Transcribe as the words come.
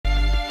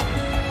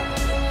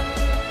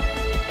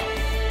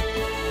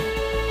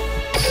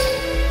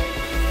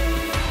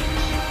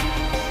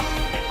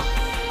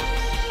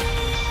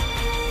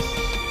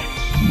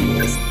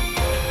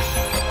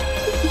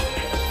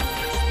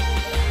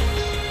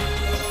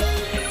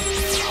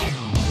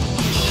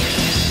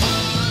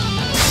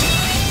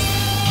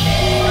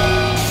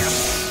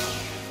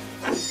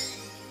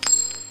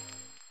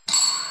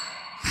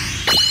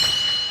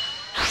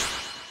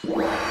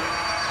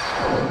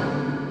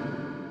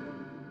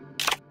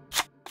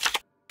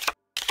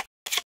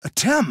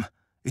Tem,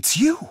 it's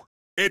you.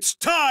 It's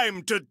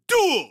time to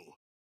duel!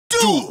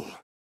 Duel!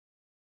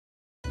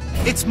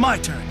 It's my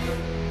turn.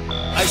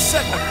 I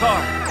set a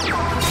card.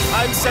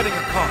 I'm setting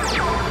a card.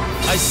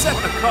 I set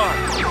a card.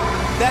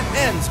 That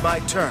ends my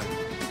turn.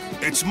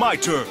 It's my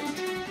turn.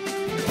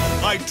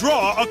 I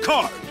draw a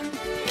card.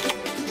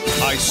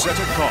 I set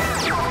a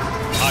card.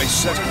 I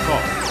set a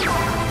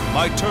card.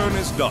 My turn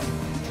is done.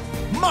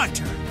 My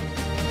turn.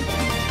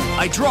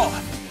 I draw.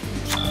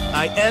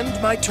 I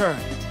end my turn.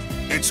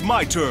 It's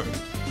my turn.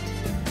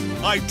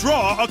 I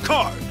draw a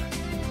card.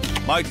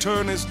 My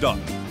turn is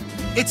done.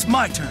 It's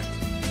my turn.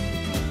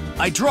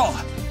 I draw.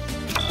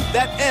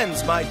 That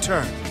ends my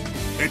turn.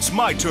 It's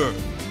my turn.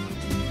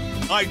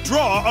 I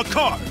draw a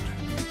card.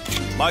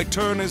 My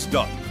turn is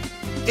done.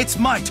 It's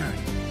my turn.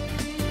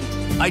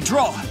 I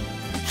draw.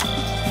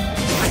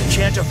 I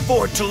can't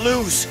afford to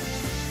lose.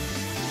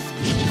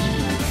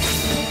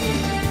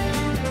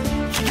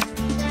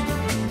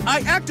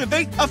 I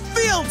activate a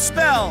field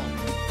spell.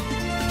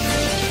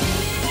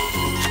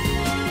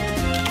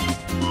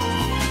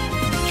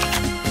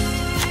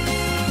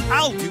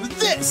 I'll do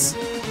this.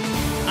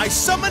 I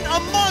summon a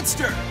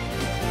monster.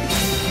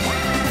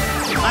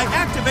 I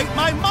activate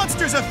my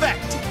monster's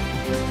effect.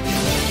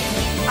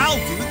 I'll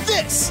do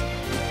this.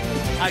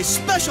 I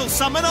special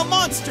summon a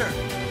monster.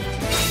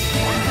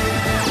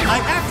 I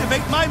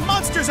activate my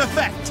monster's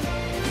effect.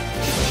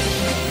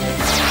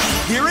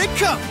 Here it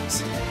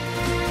comes.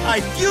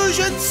 I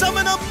fusion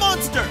summon a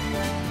monster.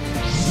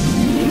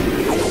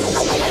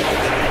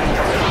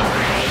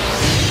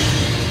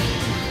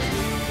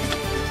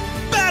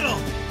 Battle!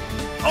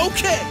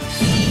 Okay.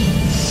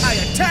 I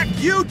attack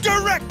you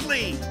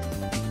directly.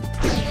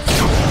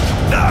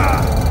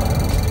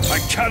 I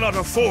cannot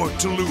afford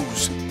to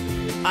lose.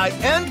 I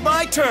end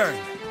my turn.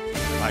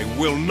 I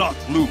will not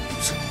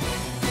lose.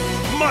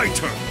 My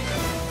turn.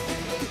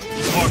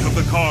 Part of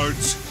the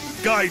cards,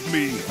 guide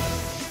me.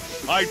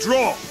 I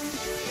draw.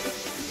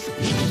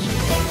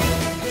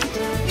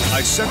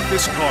 I set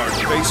this card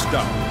face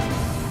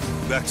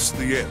down. That's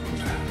the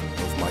end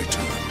of my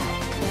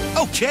turn.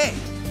 Okay.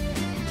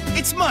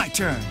 It's my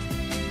turn.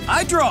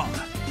 I draw.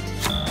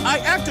 I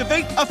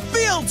activate a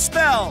field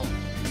spell.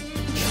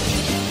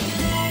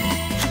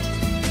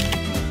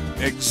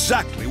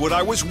 Exactly what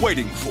I was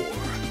waiting for.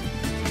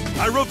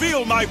 I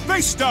reveal my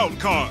face down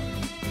card.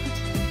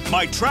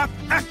 My trap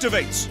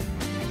activates.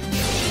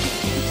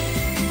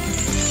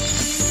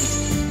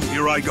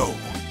 Here I go.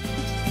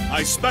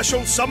 I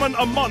special summon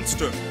a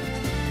monster.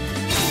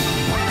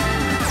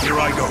 Here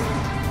I go.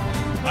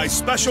 I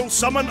special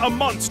summon a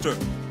monster.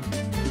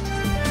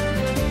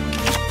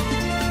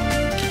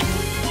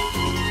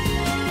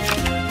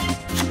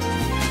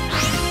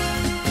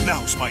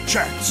 Now's my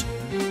chance.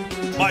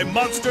 My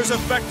monster's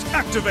effect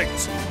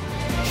activates.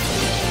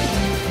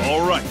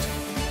 All right.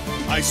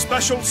 I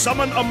special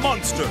summon a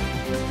monster.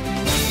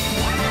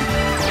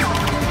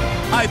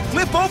 I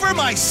flip over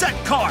my set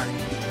card.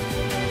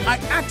 I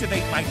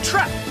activate my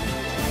trap.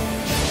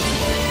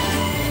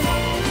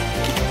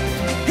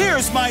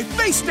 Here's my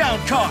face down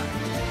card.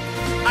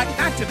 I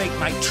activate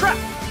my trap.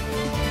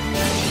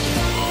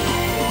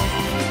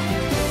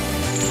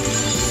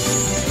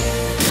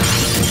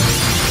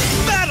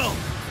 Battle!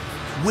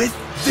 With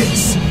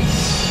this,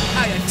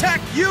 I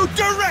attack you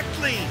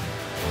directly!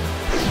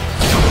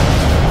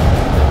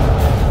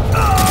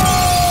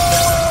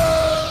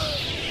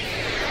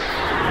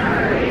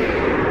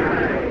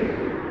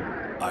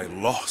 I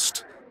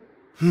lost.